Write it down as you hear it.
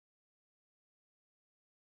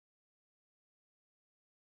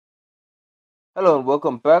Hello and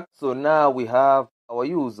welcome back. So now we have our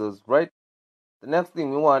users, right? The next thing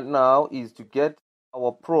we want now is to get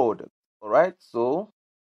our product. All right, so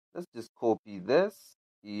let's just copy this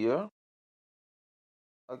here.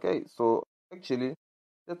 Okay, so actually,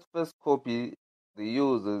 let's first copy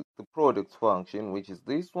the products function, which is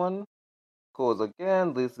this one, because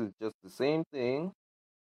again, this is just the same thing.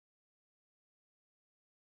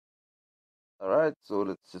 All right, so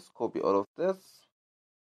let's just copy all of this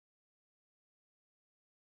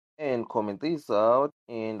and comment this out,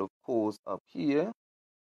 and of course, up here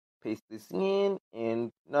paste this in,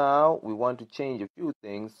 and now we want to change a few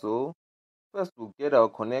things. So first we'll get our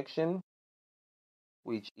connection,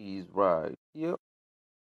 which is right here.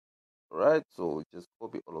 All right, so just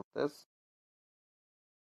copy all of this,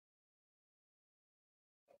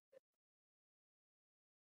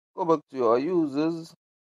 go back to our users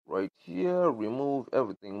right here, remove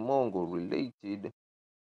everything Mongo related,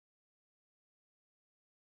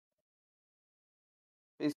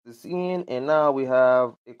 paste this in, and now we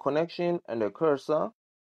have a connection and a cursor.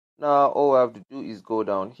 Now all we have to do is go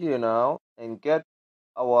down here now and get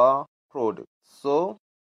our product. So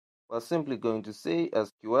we're simply going to say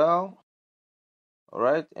SQL. All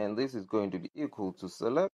right, and this is going to be equal to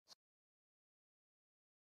select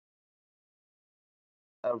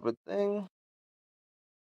everything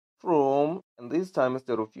from, and this time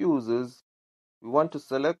instead of users, we want to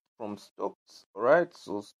select from stocks. All right,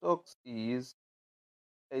 so stocks is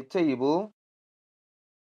a table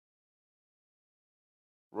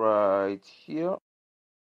right here. All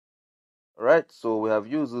right, so we have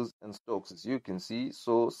users and stocks, as you can see.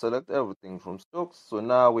 So select everything from stocks. So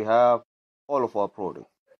now we have all of our products.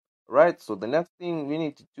 Right, so the next thing we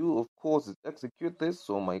need to do, of course, is execute this.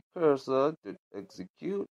 So my cursor to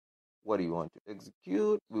execute. What do you want to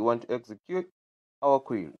execute? We want to execute our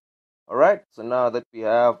query. All right, so now that we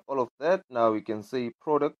have all of that, now we can say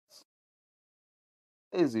products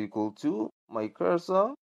is equal to my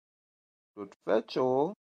cursor dot fetch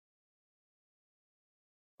all.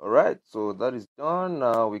 All right, so that is done.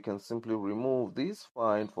 Now we can simply remove this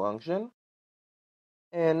find function,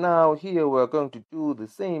 and now here we're going to do the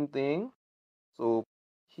same thing. So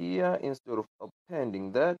here, instead of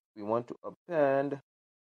appending that, we want to append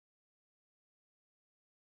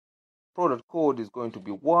product code is going to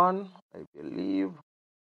be 1, I believe.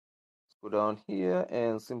 Let's go down here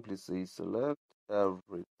and simply say select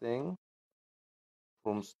everything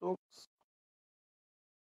from stocks.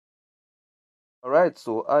 All right,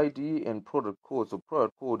 so ID and product code. So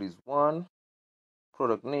product code is 1,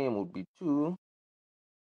 product name would be 2,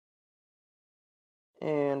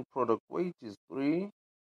 and product weight is 3.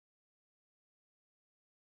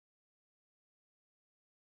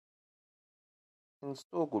 In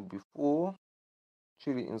stock would be 4.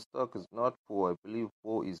 Actually, in stock is not 4. I believe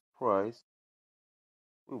 4 is price.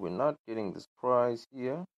 We were not getting this price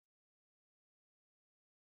here.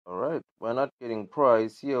 All right, we're not getting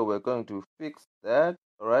price here. We're going to fix that,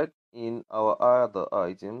 all right, in our other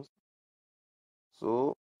items.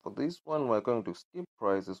 So for this one, we're going to skip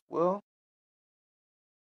price as well.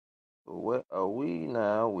 So where are we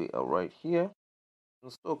now? We are right here.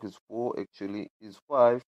 And stock is 4, actually is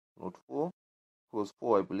 5, not 4. Because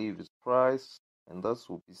 4, I believe, is price, and this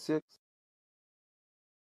would be 6.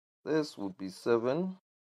 This would be 7,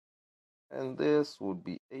 and this would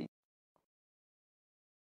be 8.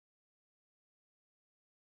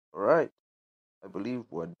 All right, I believe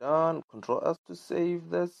we're done. Control S to save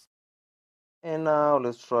this. And now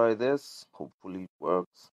let's try this. Hopefully it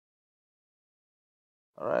works.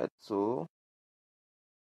 All right, so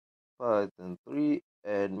Python 3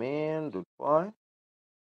 admin.py.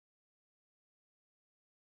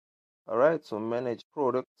 All right, so manage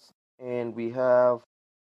products, and we have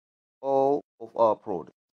all of our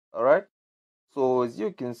products. All right, so as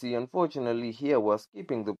you can see, unfortunately here we're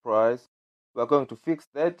skipping the price. We're going to fix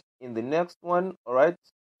that in the next one. All right,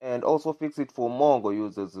 and also fix it for Mongo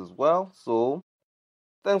users as well. So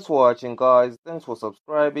thanks for watching, guys. Thanks for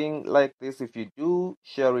subscribing. Like this if you do,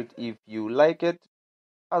 share it if you like it.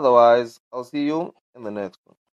 Otherwise, I'll see you in the next one.